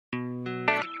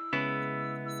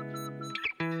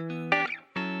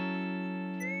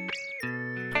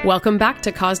Welcome back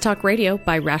to Cause Talk Radio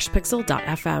by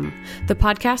RashPixel.fm, the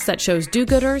podcast that shows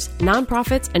do-gooders,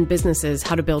 nonprofits, and businesses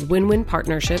how to build win-win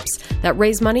partnerships that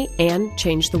raise money and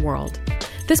change the world.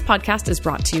 This podcast is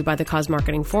brought to you by the Cause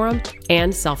Marketing Forum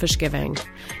and Selfish Giving.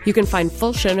 You can find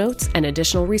full show notes and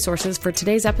additional resources for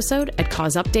today's episode at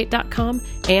causeupdate.com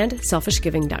and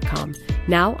selfishgiving.com.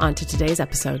 Now on to today's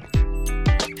episode.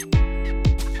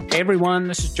 Hey everyone,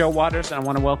 this is Joe Waters, and I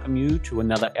want to welcome you to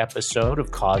another episode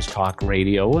of Cause Talk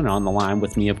Radio. And on the line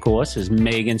with me, of course, is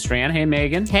Megan Strand. Hey,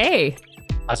 Megan. Hey.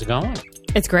 How's it going?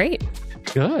 It's great.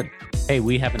 Good. Hey,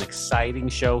 we have an exciting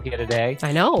show here today.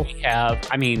 I know. We have,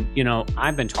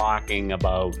 I've been talking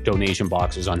about donation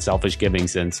boxes on Selfish Giving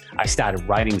since I started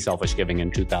writing Selfish Giving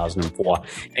in 2004.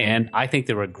 And I think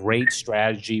they're a great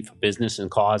strategy for business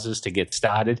and causes to get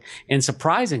started. And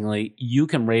surprisingly, you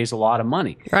can raise a lot of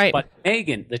money. Right. But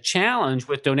Megan, the challenge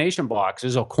with donation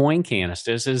boxes or coin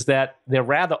canisters is that they're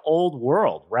rather old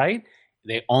world, right?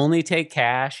 They only take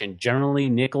cash and generally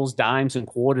nickels, dimes, and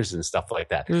quarters and stuff like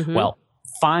that. Mm-hmm. Well,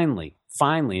 finally,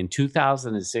 in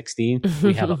 2016,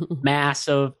 we have a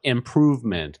massive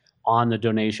improvement on the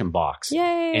donation box.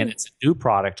 Yay! And it's a new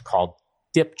product called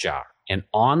Dip Jar. And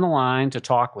on the line to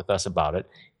talk with us about it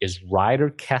is Ryder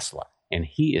Kessler, and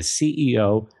he is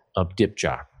CEO of Dip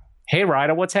Jar. Hey,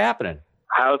 Ryder, what's happening?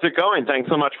 How's it going? Thanks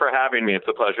so much for having me. It's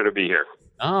a pleasure to be here.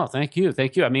 Oh, thank you.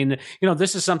 Thank you. I mean,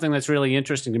 this is something that's really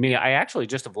interesting to me. I actually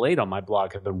just of late on my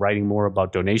blog have been writing more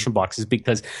about donation boxes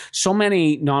because so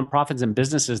many nonprofits and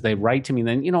businesses, they write to me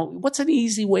then, what's an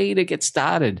easy way to get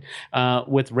started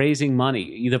with raising money,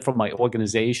 either from my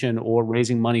organization or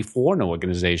raising money for an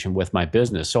organization with my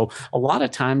business. So a lot of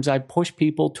times I push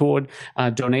people toward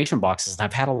donation boxes, and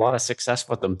I've had a lot of success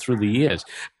with them through the years.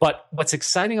 But what's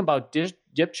exciting about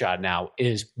Dip Jar now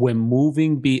is we're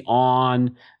moving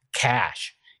beyond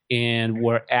cash, and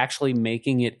we're actually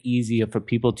making it easier for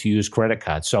people to use credit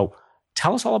cards. So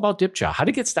tell us all about Dip Jar. How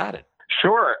to get started?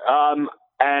 Sure.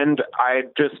 And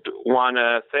I just want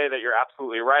to say that you're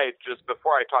absolutely right. Just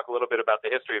before I talk a little bit about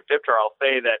the history of Dip Jar, I'll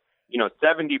say that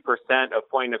 70% of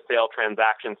point of sale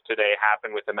transactions today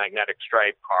happen with a magnetic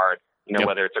stripe card, Yep.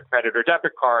 Whether it's a credit or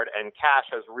debit card, and cash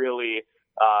has really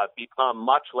become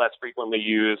much less frequently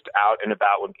used out and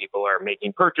about when people are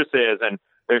making purchases, and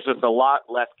there's just a lot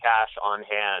less cash on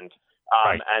hand.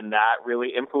 Right. And that really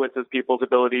influences people's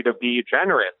ability to be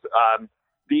generous.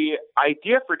 The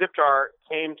idea for Dip Jar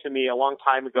came to me a long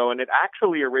time ago, and it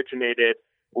actually originated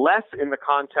less in the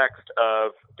context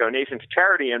of donation to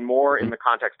charity and more in the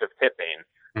context of tipping.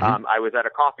 Mm-hmm. I was at a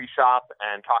coffee shop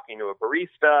and talking to a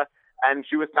barista, and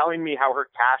she was telling me how her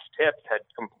cash tips had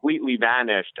completely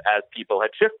vanished as people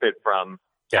had shifted from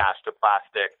cash to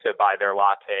plastic to buy their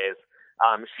lattes.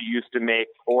 She used to make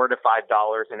 $4 to $5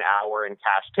 an hour in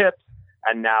cash tips,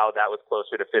 and now that was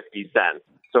closer to 50 cents.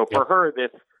 So for her,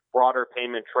 this broader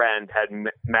payment trend had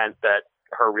meant that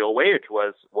her real wage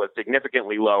was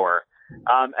significantly lower.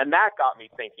 And that got me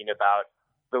thinking about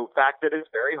the fact that it's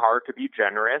very hard to be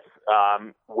generous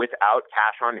without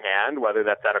cash on hand, whether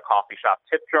that's at a coffee shop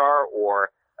tip jar or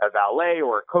a valet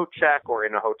or a coat check or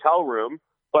in a hotel room.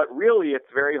 But really,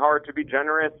 it's very hard to be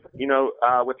generous,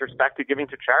 with respect to giving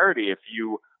to charity. If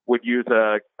you would use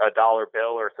a dollar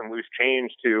bill or some loose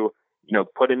change to,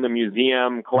 put in the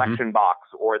museum collection box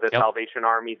or the Salvation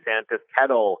Army Santa's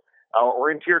kettle or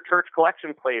into your church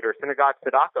collection plate or synagogue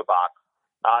tzedakah box.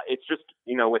 It's just,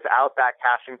 without that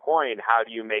cash and coin, how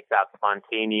do you make that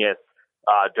spontaneous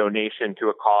donation to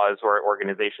a cause or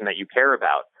organization that you care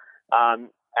about?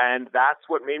 And that's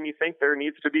what made me think there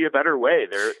needs to be a better way.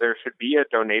 There should be a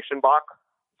donation box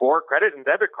for credit and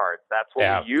debit cards. That's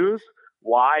what we use.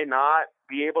 Why not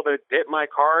be able to dip my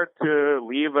card to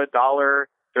leave $1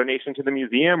 donation to the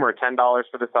museum or $10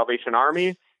 for the Salvation Army?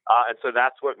 And so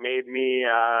that's what made me,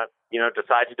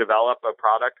 decide to develop a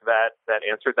product that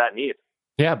answered that need.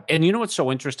 Yeah. And what's so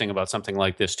interesting about something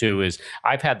like this too is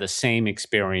I've had the same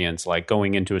experience, like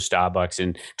going into a Starbucks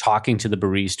and talking to the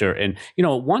barista. And,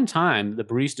 at one time the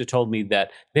barista told me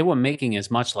that they were making as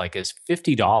much like as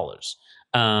 $50,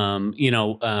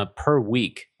 per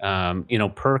week, per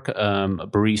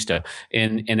barista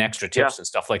in extra tips and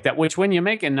stuff like that, which when you're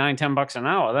making $9-10 an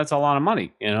hour, that's a lot of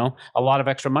money, a lot of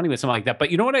extra money with something like that.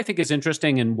 But what I think is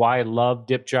interesting and why I love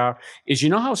Dip Jar is,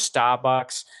 how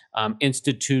Starbucks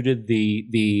instituted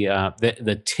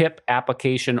the tip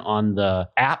application on the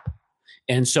app.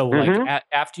 And so like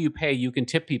after you pay, you can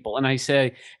tip people. And I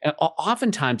say,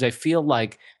 oftentimes I feel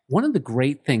like one of the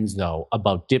great things though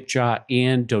about Dip Jar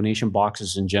and donation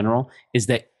boxes in general is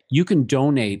that you can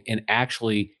donate and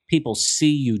actually people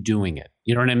see you doing it.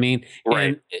 You know what I mean?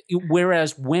 Right. And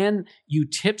whereas when you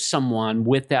tip someone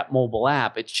with that mobile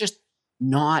app, it's just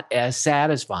not as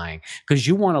satisfying, because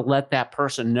you want to let that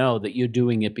person know that you're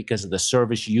doing it because of the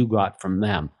service you got from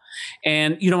them.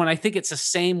 And, and I think it's the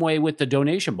same way with the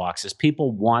donation boxes.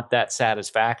 People want that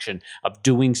satisfaction of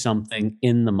doing something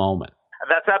in the moment.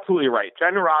 That's absolutely right.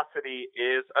 Generosity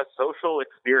is a social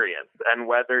experience. And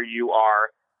whether you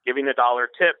are giving a $1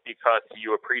 tip because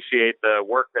you appreciate the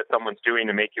work that someone's doing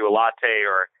to make you a latte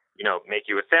or, make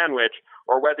you a sandwich,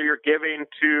 or whether you're giving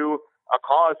to a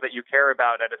cause that you care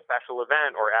about at a special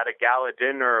event or at a gala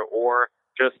dinner, or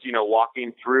just,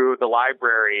 walking through the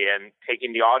library and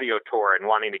taking the audio tour and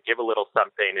wanting to give a little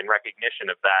something in recognition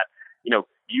of that,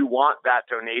 you want that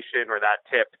donation or that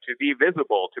tip to be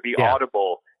visible, to be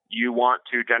audible. You want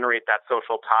to generate that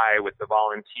social tie with the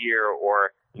volunteer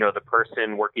or, the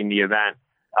person working the event.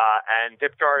 And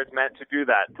DipJar is meant to do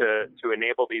that, to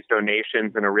enable these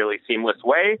donations in a really seamless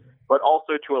way, but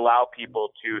also to allow people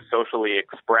to socially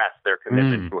express their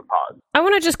commitment to a cause. I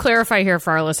want to just clarify here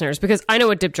for our listeners, because I know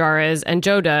what DipJar is, and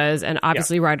Joe does, and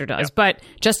obviously Ryder does. But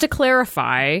just to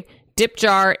clarify,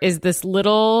 DipJar is this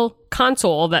little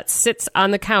console that sits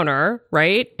on the counter,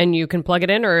 right? And you can plug it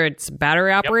in, or it's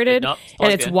battery operated,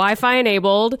 and it's Wi-Fi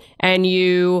enabled, and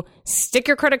you stick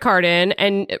your credit card in.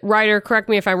 And Ryder, correct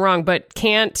me if I'm wrong, but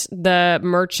can't the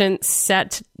merchant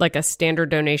set like a standard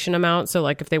donation amount? So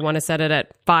like if they want to set it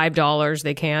at $5,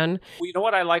 they can? Well, you know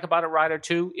what I like about it, Ryder,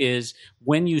 too, is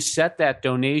when you set that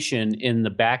donation in the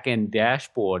back-end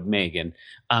dashboard, Megan,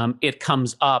 it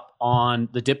comes up on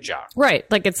the DipJar. Right.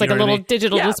 Like it's like a little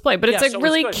digital display, but it's a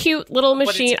really cute little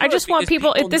machine. I just want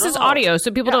people, if this is audio, so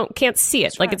people can't see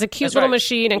it. Like it's a cute little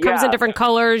machine and comes in different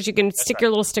colors. You can stick your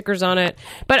little stickers on it.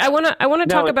 But I want to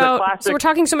talk about, so we're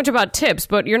talking so much about tips,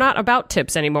 but you're not about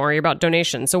tips anymore. You're about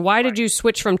donations. So why did you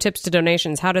switch from tips to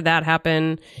donations? How did that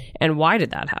happen? And why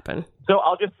did that happen? So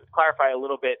I'll just clarify a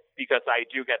little bit, because I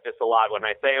do get this a lot when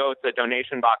I say, it's a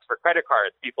donation box for credit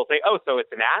cards. People say, so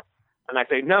it's an app? And I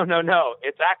say, no,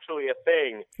 it's actually a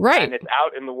thing. Right. And it's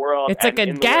out in the world. It's like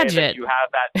a gadget. You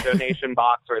have that donation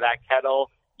box or that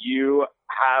kettle, you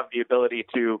have the ability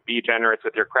to be generous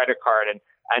with your credit card.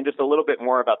 And just a little bit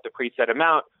more about the preset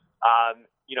amount.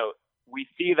 We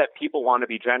see that people want to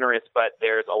be generous, but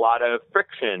there's a lot of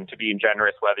friction to being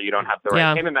generous, whether you don't have the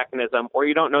right payment mechanism or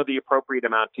you don't know the appropriate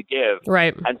amount to give.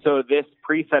 Right. And so this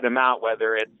preset amount,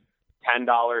 whether it's $10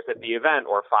 at the event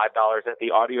or $5 at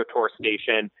the audio tour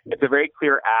station, it's a very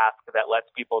clear ask that lets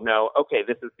people know, okay,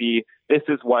 this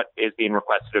is what is being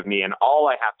requested of me, and all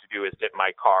I have to do is dip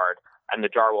my card, and the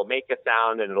jar will make a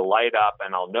sound and it'll light up,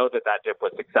 and I'll know that dip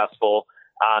was successful.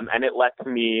 And it lets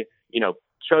me,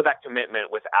 show that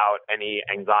commitment without any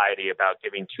anxiety about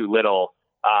giving too little,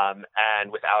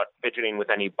 and without fidgeting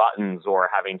with any buttons or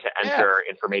having to enter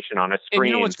information on a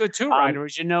screen. And what's good too, Ryder,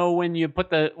 is when you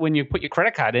put your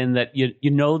credit card in, that you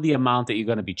know the amount that you're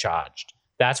going to be charged.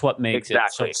 That's what makes it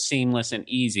so seamless and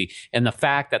easy. And the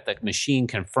fact that the machine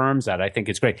confirms that, I think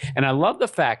it's great. And I love the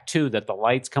fact, too, that the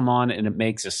lights come on and it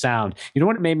makes a sound. You know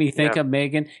what it made me think of,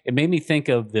 Megan? It made me think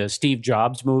of the Steve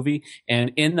Jobs movie.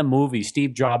 And in the movie,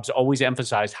 Steve Jobs always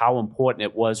emphasized how important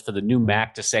it was for the new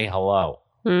Mac to say hello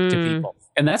to people.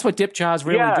 And that's what DipJar is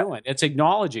really doing. It's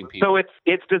acknowledging people. So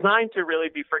it's designed to really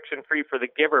be friction-free for the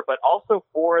giver, but also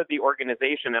for the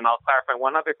organization. And I'll clarify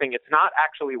one other thing. It's not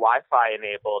actually Wi-Fi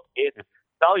enabled. It's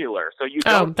cellular. So you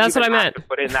don't that's what I meant. have to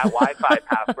put in that Wi-Fi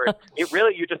password.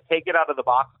 You just take it out of the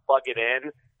box, plug it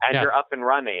in, and you're up and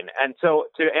running. And so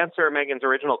to answer Megan's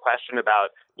original question about,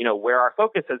 where our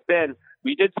focus has been,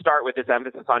 we did start with this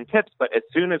emphasis on tips, but as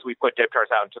soon as we put DipJars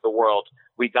out into the world,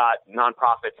 we got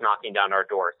nonprofits knocking down our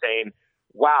door saying,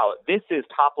 wow, this is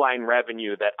top-line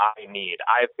revenue that I need.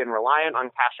 I've been reliant on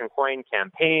cash and coin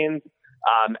campaigns,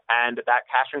 and that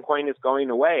cash and coin is going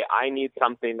away. I need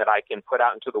something that I can put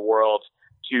out into the world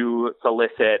to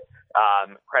solicit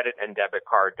credit and debit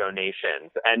card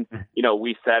donations. And,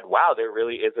 we said, wow, there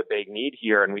really is a big need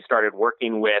here. And we started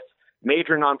working with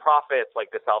major nonprofits like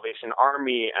the Salvation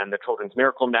Army and the Children's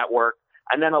Miracle Network,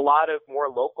 and then a lot of more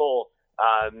local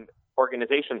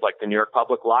organizations like the New York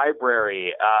Public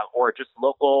Library, or just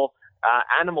local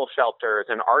animal shelters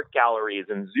and art galleries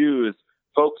and zoos,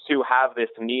 folks who have this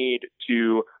need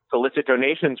to solicit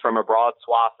donations from a broad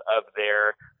swath of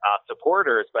their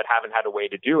supporters, but haven't had a way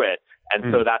to do it.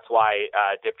 And so that's why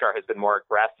DipJar has been more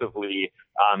aggressively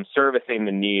servicing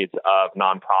the needs of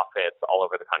nonprofits all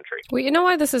over the country. Well, you know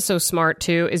why this is so smart,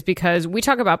 too, is because we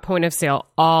talk about point of sale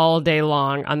all day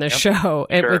long on this show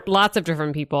with lots of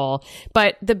different people.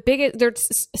 But there's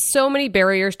so many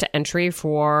barriers to entry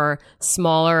for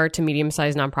smaller to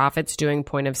medium-sized nonprofits doing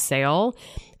point of sale.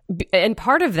 And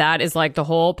part of that is like the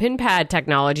whole pin pad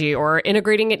technology, or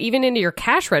integrating it even into your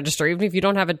cash register, even if you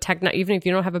don't have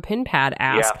a pin pad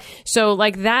ask. Yeah. So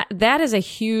like that is a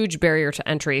huge barrier to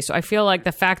entry. So I feel like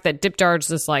the fact that DipJar is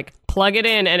just like plug it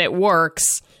in and it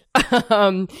works,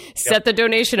 set the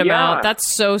donation amount.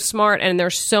 That's so smart. And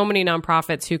there's so many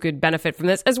nonprofits who could benefit from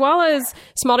this, as well as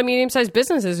small to medium sized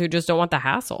businesses who just don't want the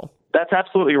hassle. That's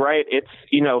absolutely right. It's,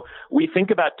 we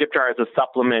think about DipJar as a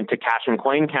supplement to cash and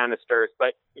coin canisters,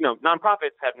 but,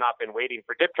 nonprofits have not been waiting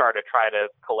for DipJar to try to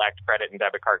collect credit and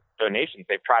debit card donations.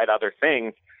 They've tried other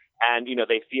things, and,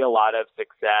 they see a lot of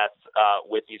success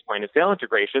with these point of sale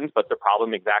integrations. But the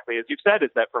problem, exactly as you've said, is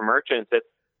that for merchants, it's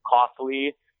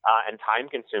costly and time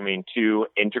consuming to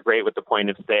integrate with the point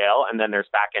of sale. And then there's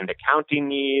back end accounting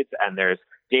needs, and there's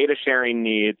data sharing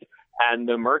needs, and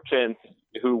the merchants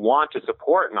who want to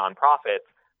support nonprofits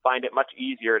find it much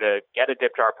easier to get a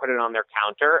DipJar, put it on their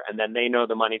counter, and then they know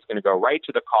the money's going to go right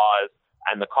to the cause,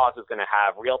 and the cause is going to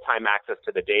have real-time access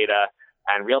to the data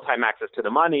and real-time access to the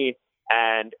money,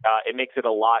 and it makes it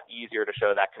a lot easier to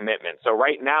show that commitment. So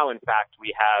right now, in fact,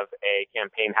 we have a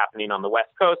campaign happening on the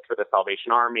West Coast for the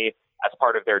Salvation Army as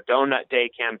part of their Donut Day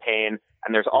campaign,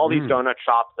 and there's all these donut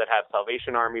shops that have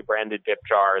Salvation Army branded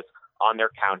DipJars on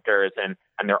their counters, and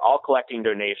they're all collecting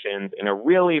donations in a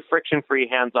really friction-free,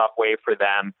 hands-off way for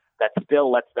them that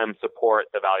still lets them support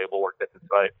the valuable work that the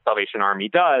Salvation Army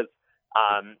does,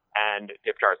 and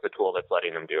DipJar is the tool that's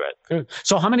letting them do it. Good.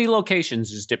 So how many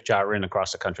locations is DipJar in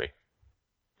across the country?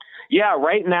 Yeah,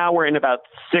 right now we're in about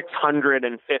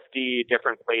 650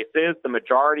 different places. The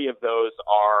majority of those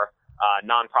are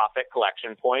nonprofit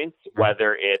collection points,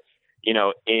 whether it's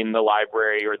in the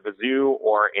library or the zoo,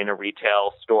 or in a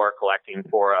retail store collecting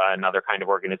for another kind of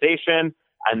organization.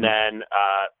 And then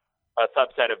a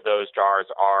subset of those jars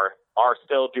are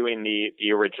still doing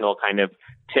the original kind of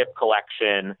tip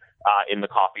collection in the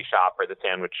coffee shop or the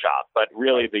sandwich shop. But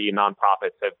really, the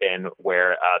nonprofits have been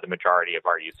where the majority of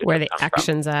our usage where the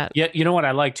action's at. Yeah, you know what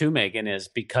I like too, Megan, is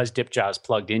because DipJar is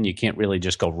plugged in, you can't really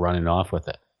just go running off with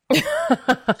it.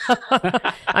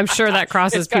 I'm sure that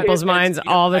crosses people's minds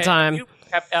all the time.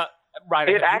 Right.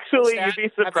 It actually, you'd be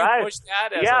surprised. Have you pushed that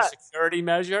as a security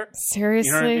measure? Seriously?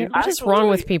 You know what I mean? What is wrong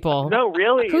with people? No,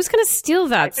 really. Who's going to steal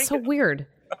that? It's so weird.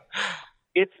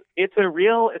 It's a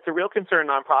real concern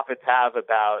nonprofits have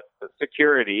about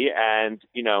security and,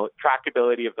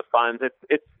 tractability of the funds.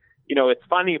 It's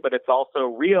funny, but it's also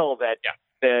real that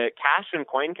the cash and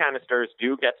coin canisters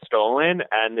do get stolen,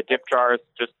 and the DipJars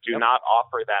just do not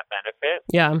offer that benefit.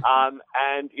 Yeah.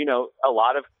 And, a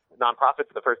lot of nonprofits,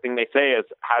 the first thing they say is,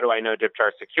 how do I know DipJar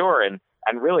is secure? And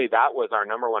really, that was our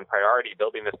number one priority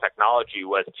building this technology,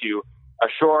 was to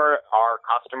assure our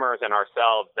customers and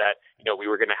ourselves that, we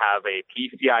were going to have a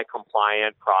PCI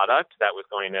compliant product that was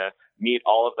going to meet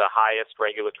all of the highest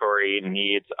regulatory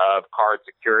needs of card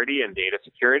security and data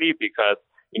security, because,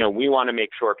 we want to make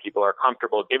sure people are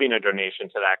comfortable giving a donation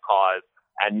to that cause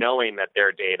and knowing that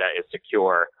their data is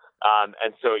secure.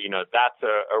 And so, that's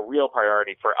a real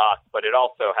priority for us, but it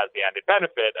also has the added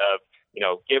benefit of,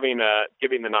 giving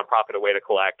the nonprofit a way to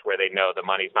collect where they know the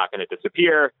money's not going to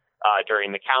disappear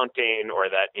during the counting, or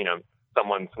that,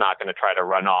 someone's not going to try to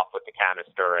run off with the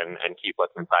canister and keep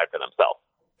what's inside for themselves.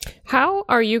 How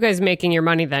are you guys making your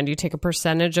money then? Do you take a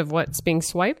percentage of what's being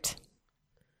swiped?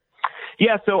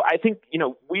 Yeah, so I think,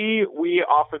 we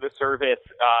offer the service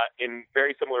in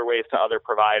very similar ways to other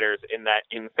providers, in that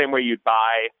in the same way you'd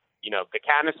buy, the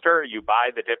canister, you buy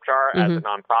the DipJar as a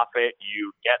nonprofit,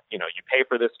 you get, you pay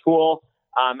for this tool.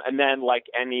 And then, like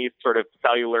any sort of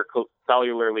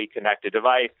cellularly connected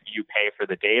device, you pay for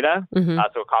the data. So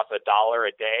it costs $1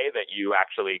 a day that you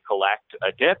actually collect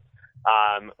a dip,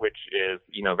 which is,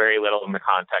 very little in the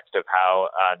context of how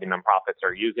the nonprofits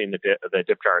are using the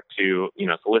DipJar to,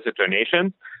 solicit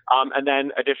donations. And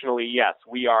then additionally, yes,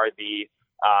 we are the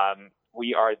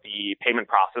payment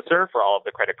processor for all of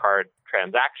the credit card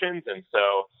transactions. And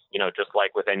so, just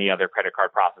like with any other credit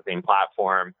card processing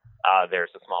platform, there's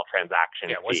a small transaction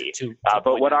fee.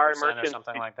 But what our merchants, or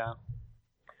something like that?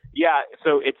 Yeah,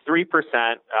 so it's 3%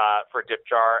 for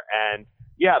DipJar, and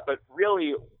but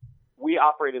really, we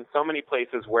operate in so many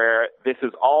places where this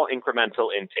is all incremental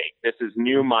intake. This is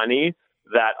new money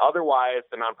that otherwise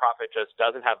the nonprofit just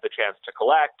doesn't have the chance to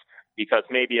collect, because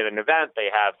maybe at an event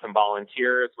they have some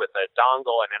volunteers with a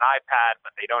dongle and an iPad,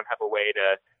 but they don't have a way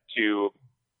to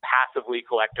passively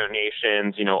collect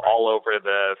donations, all over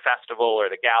the festival or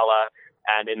the gala.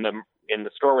 And in the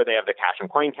store where they have the cash and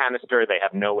coin canister, they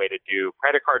have no way to do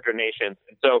credit card donations.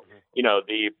 And so,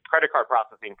 the credit card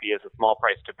processing fee is a small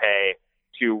price to pay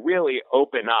to really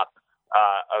open up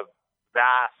a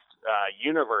vast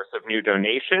universe of new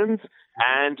donations,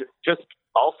 and just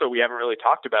also we haven't really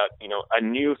talked about, a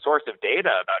new source of data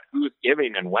about who's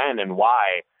giving and when and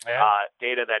why.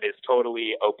 Data that is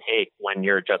totally opaque when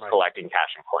you're just collecting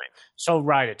cash and coins. So,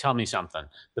 Ryder, tell me something.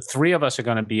 The three of us are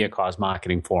going to be at Cause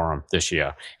Marketing Forum this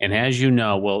year. And as you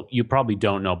know, well, you probably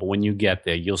don't know, but when you get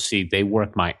there, you'll see they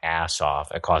work my ass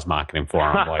off at Cause Marketing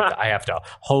Forum. Like, I have to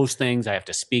host things. I have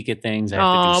to speak at things. I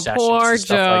have to do sessions poor and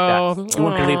stuff Joe. like that. You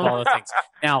won't believe all the things.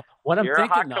 Now, what I'm You're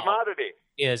thinking a hot now commodity.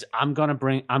 is I'm going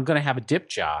to have a dip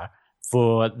jar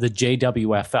for the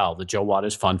JWFL, the Joe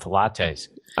Waters Fund for Lattes.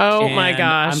 Oh And my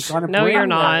gosh. I'm gonna No, bring you're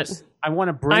not. this. I want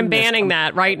to bring I'm banning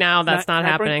that right now. That's not Can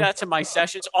I happening. bring that to my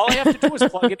sessions. All I have to do is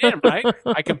plug it in, right?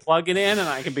 I can plug it in and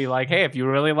I can be like, hey, if you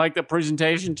really like the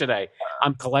presentation today,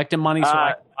 I'm collecting money so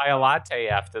I can buy a latte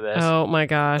after this. Oh my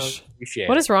gosh. So appreciate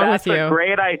What it. is wrong That's with you? a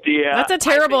great idea. That's a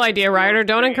terrible idea, Ryder.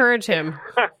 Don't encourage him.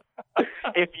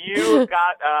 If you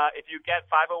get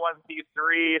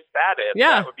 501c3 status,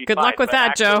 Yeah, that would be good fine. luck with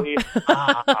But that, Joe. actually,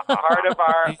 part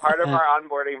of our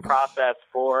onboarding process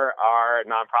for our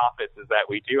nonprofits is that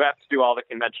we do have to do all the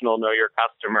conventional know your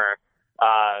customer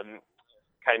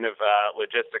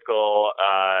logistical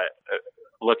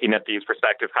looking at these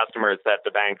prospective customers that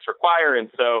the banks require, and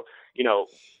so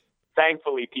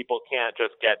thankfully people can't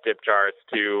just get dip jars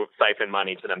to siphon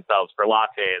money to themselves for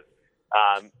lattes.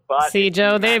 But See,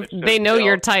 Joe, they know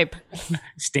your type.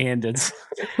 Standards.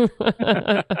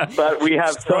 But we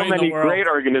have so Destroying the many world. great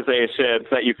organizations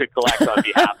that you could collect on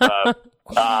behalf of.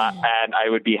 And I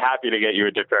would be happy to get you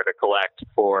a dip jar to collect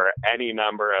for any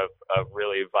number of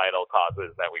really vital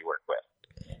causes that we work with.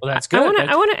 Well, that's good.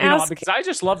 I want to ask, because I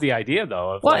just love the idea,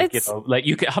 though, of Well,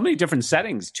 you could, how many different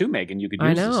settings too, Megan, you could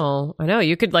use this? I know.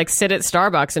 You could sit at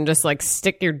Starbucks and just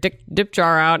stick your dip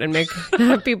jar out and make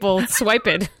people swipe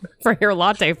it for your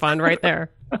latte fund right there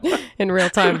in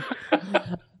real time.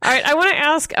 All right, I want to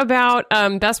ask about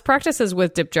best practices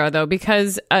with dip jar, though,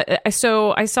 because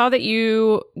so I saw that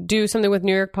you do something with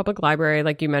New York Public Library,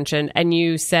 like you mentioned, and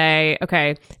you say,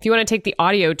 okay, if you want to take the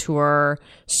audio tour,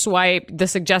 the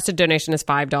suggested donation is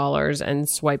 $5 and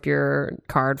swipe your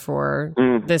card for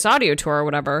this audio tour or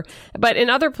whatever. But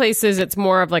in other places, it's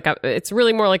more of it's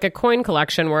really more like a coin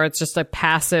collection where it's just a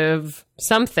passive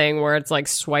something where it's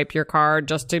swipe your card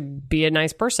just to be a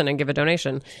nice person and give a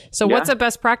donation. So what's a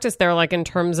best practice there, in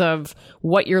terms of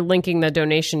what you're linking the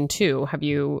donation to? Have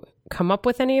you come up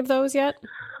with any of those yet?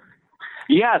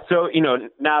 Yeah, so,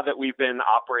 now that we've been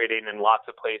operating in lots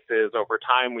of places over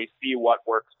time, we see what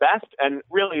works best. And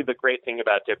really the great thing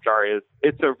about DipJar is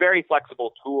it's a very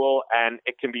flexible tool and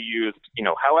it can be used,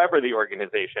 however the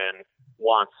organization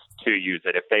wants to use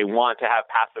it. If they want to have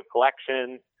passive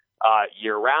collections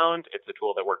year round, it's a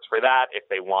tool that works for that. If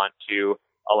they want to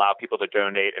allow people to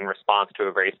donate in response to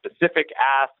a very specific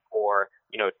ask or,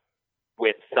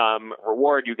 with some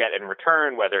reward you get in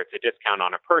return, whether it's a discount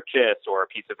on a purchase or a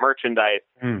piece of merchandise,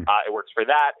 it works for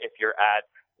that. If you're at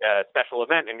a special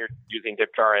event and you're using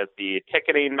DipJar as the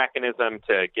ticketing mechanism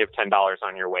to give $10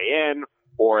 on your way in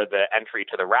or the entry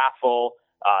to the raffle,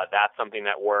 that's something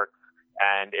that works.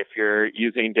 And if you're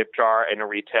using DipJar in a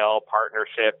retail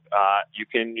partnership, you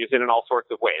can use it in all sorts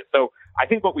of ways. So I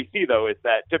think what we see, though, is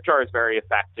that DipJar is very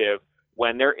effective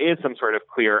when there is some sort of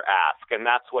clear ask. And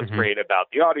that's what's great about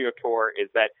the audio tour is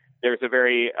that there's a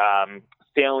very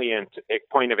salient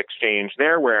point of exchange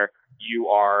there where you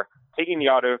are taking the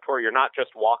audio tour. You're not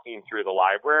just walking through the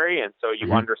library. And so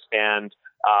you understand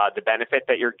the benefit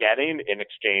that you're getting in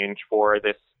exchange for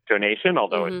this donation,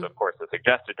 although it's, of course, a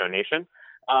suggested donation.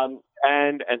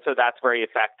 And so that's very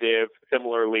effective.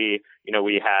 Similarly,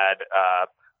 we had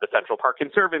the Central Park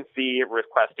Conservancy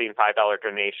requesting $5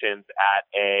 donations at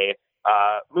a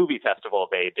movie festival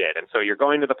they did. And so you're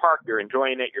going to the park, you're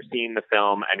enjoying it, you're seeing the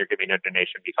film, and you're giving a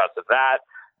donation because of that.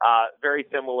 Very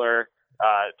similar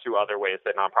to other ways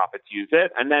that nonprofits use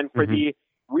it. And then for the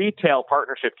retail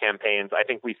partnership campaigns, I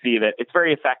think we see that it's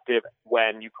very effective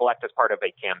when you collect as part of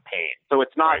a campaign. So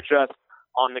it's not just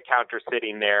on the counter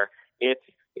sitting there. It's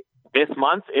this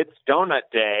month, it's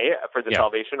Donut Day for the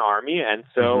Salvation Army. And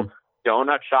so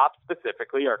donut shops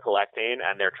specifically are collecting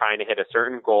and they're trying to hit a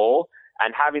certain goal.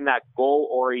 And having that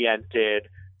goal-oriented,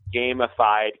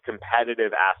 gamified,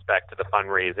 competitive aspect to the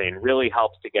fundraising really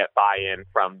helps to get buy-in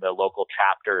from the local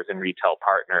chapters and retail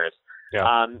partners.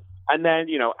 Yeah. And then,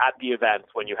 at the events,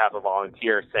 when you have a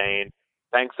volunteer saying,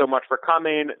 thanks so much for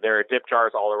coming, there are dip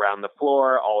jars all around the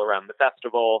floor, all around the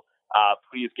festival.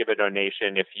 Please give a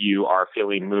donation if you are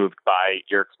feeling moved by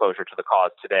your exposure to the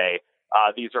cause today.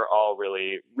 These are all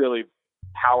really, really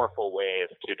powerful ways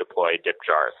to deploy dip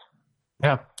jars.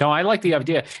 Yeah, no, I like the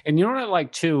idea. And you know what I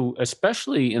like too,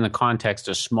 especially in the context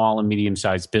of small and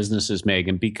medium-sized businesses,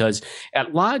 Megan, because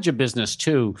at larger business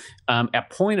too, at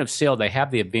point of sale, they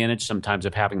have the advantage sometimes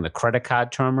of having the credit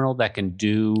card terminal that can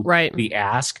do the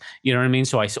ask. You know what I mean?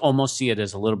 So I almost see it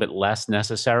as a little bit less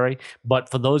necessary. But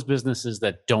for those businesses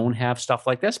that don't have stuff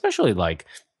like that, especially like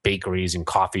bakeries and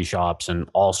coffee shops and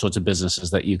all sorts of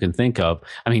businesses that you can think of.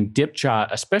 I mean, DipJar,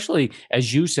 especially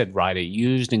as you said, Ryder,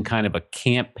 used in kind of a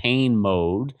campaign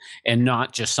mode and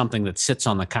not just something that sits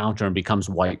on the counter and becomes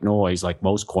white noise like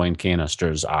most coin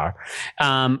canisters are.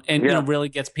 You know, really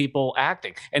gets people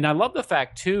acting. And I love the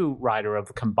fact too, Ryder,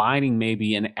 of combining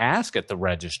maybe an ask at the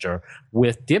register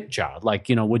with DipJar. Like,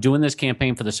 you know, we're doing this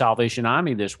campaign for the Salvation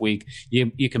Army this week.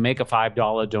 You can make a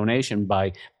 $5 donation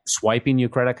by swiping your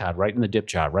credit card right in the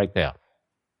DipJar right there.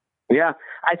 Yeah,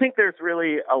 I think there's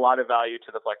really a lot of value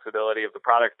to the flexibility of the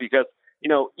product because, you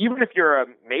know, even if you're a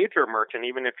major merchant,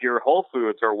 even if you're Whole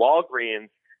Foods or Walgreens,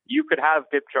 you could have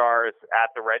DipJars at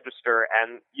the register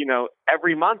and, you know,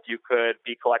 every month you could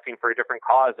be collecting for a different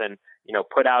cause and, you know,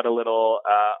 put out a little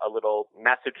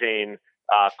messaging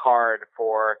card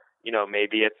for, you know,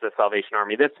 maybe it's the Salvation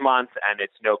Army this month and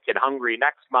it's No Kid Hungry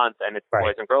next month and it's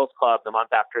Boys and Girls Club the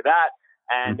month after that.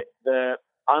 And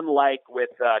unlike with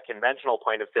conventional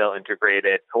point of sale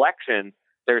integrated collections,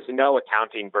 there's no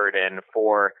accounting burden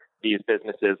for these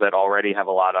businesses that already have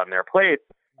a lot on their plates.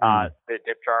 The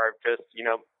DipJar just, you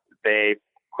know, they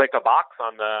click a box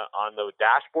on the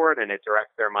dashboard and it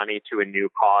directs their money to a new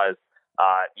cause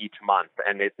each month,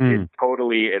 and it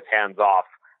totally is hands off.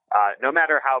 No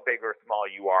matter how big or small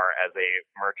you are as a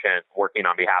merchant working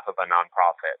on behalf of a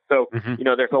nonprofit. So, you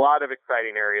know, there's a lot of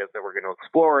exciting areas that we're going to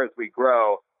explore as we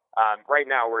grow. Right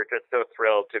now, we're just so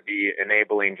thrilled to be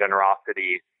enabling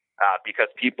generosity because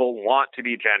people want to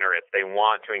be generous. They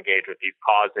want to engage with these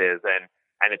causes, and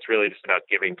it's really just about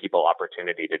giving people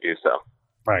opportunity to do so.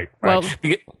 Right. Well,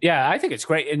 yeah, I think it's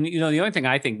great. And, you know, the only thing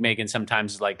I think, Megan,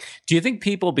 sometimes is like, do you think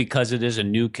people, because it is a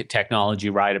new technology,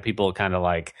 right, are people kind of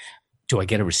like, do I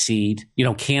get a receipt? You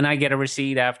know, can I get a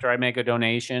receipt after I make a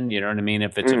donation? You know what I mean?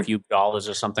 If it's a few dollars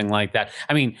or something like that.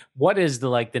 I mean, what is the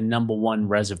number one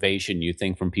reservation you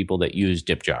think from people that use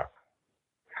DipJar?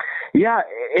 Yeah,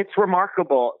 it's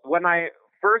remarkable. When I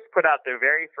first put out the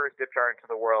very first DipJar into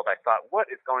the world, I thought, what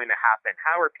is going to happen?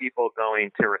 How are people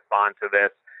going to respond to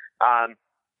this?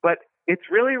 But it's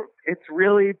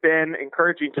really been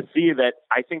encouraging to see that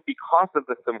I think because of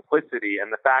the simplicity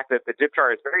and the fact that the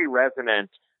DipJar is very resonant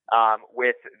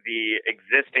with the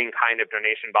existing kind of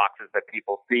donation boxes that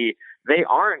people see, they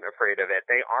aren't afraid of it.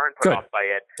 They aren't put off by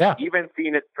it. Yeah. Even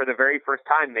seeing it for the very first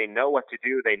time, they know what to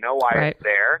do. They know why it's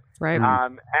there. Right.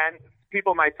 And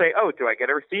people might say, oh, do I get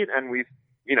a receipt? And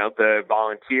the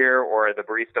volunteer or the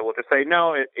barista will just say,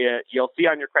 no, you'll see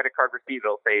on your credit card receipt,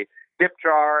 it'll say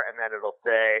DipJar, and then it'll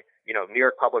say, New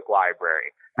York Public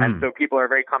Library. And so people are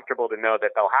very comfortable to know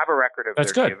that they'll have a record of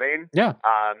their giving. Yeah.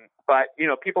 But,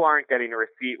 people aren't getting a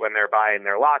receipt when they're buying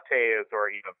their lattes or,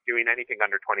 doing anything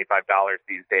under $25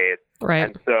 these days. Right.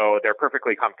 And so they're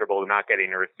perfectly comfortable not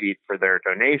getting a receipt for their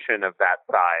donation of that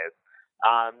size.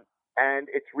 And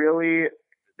it's really,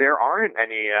 there aren't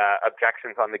any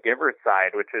objections on the giver's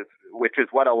side, which is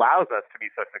what allows us to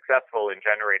be so successful in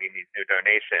generating these new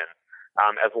donations.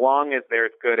 As long as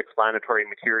there's good explanatory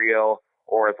material,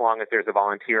 or as long as there's a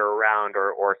volunteer around,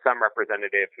 or some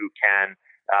representative who can,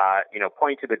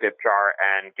 point to the DipJar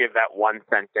and give that one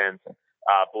sentence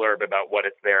blurb about what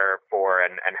it's there for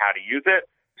and how to use it,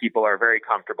 people are very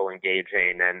comfortable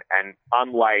engaging. And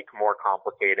unlike more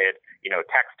complicated,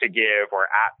 text to give or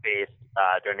app-based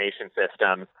donation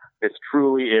systems, this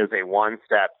truly is a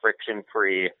one-step,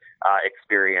 friction-free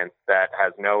experience that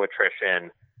has no attrition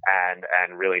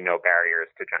and really no barriers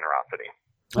to generosity.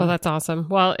 Oh, that's awesome.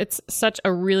 Well, it's such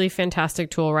a really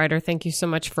fantastic tool, Ryder. Thank you so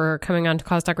much for coming on to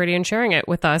Cause Talk Radio and sharing it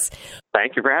with us.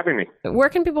 Thank you for having me. Where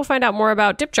can people find out more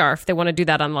about DipJar if they want to do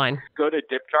that online? Go to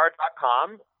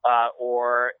dipjar.com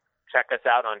or check us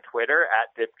out on Twitter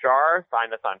at DipJar.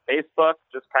 Find us on Facebook.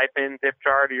 Just type in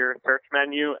DipJar to your search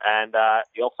menu and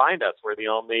you'll find us. We're the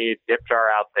only DipJar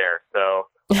out there. So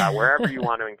wherever you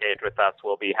want to engage with us,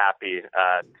 we'll be happy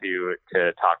to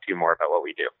talk to you more about what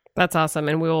we do. That's awesome.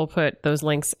 And we will put those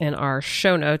links in our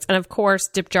show notes. And of course,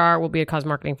 DipJar will be at Cause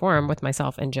Marketing Forum with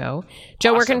myself and Joe.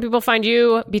 Joe, Where can people find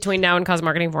you between now and Cause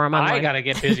Marketing Forum online? I got to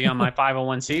get busy on my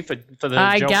 501c for the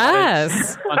I Joe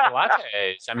guess.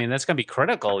 lattes. I mean, that's going to be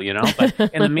critical, But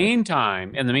in the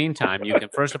meantime, you can,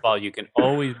 first of all, you can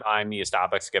always buy me a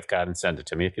Starbucks gift card and send it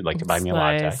to me if you'd like to buy me a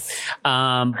latte.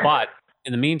 But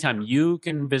in the meantime, you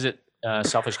can visit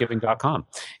selfishgiving.com.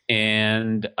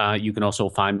 And you can also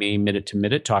find me minute to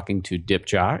minute talking to Dip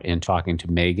Jar and talking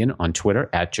to Megan on Twitter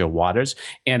at Joe Waters.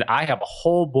 And I have a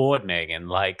whole board, Megan,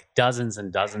 like dozens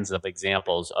and dozens of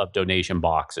examples of donation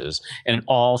boxes in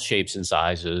all shapes and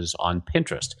sizes on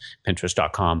Pinterest,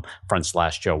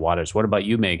 pinterest.com/Joe Waters. What about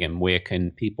you, Megan? Where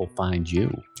can people find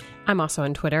you? I'm also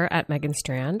on Twitter at Megan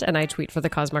Strand, and I tweet for the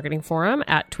Cause Marketing Forum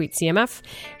at TweetCMF.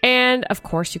 And of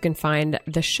course, you can find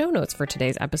the show notes for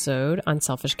today's episode on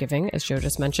Selfish Giving, as Joe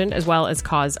just mentioned, as well as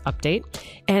Cause Update.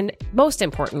 And most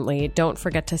importantly, don't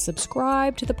forget to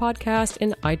subscribe to the podcast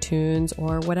in iTunes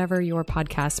or whatever your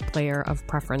podcast player of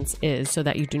preference is so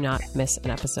that you do not miss an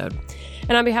episode.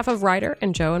 And on behalf of Ryder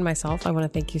and Joe and myself, I want to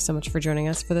thank you so much for joining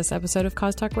us for this episode of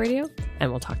Cause Talk Radio, and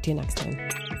we'll talk to you next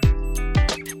time.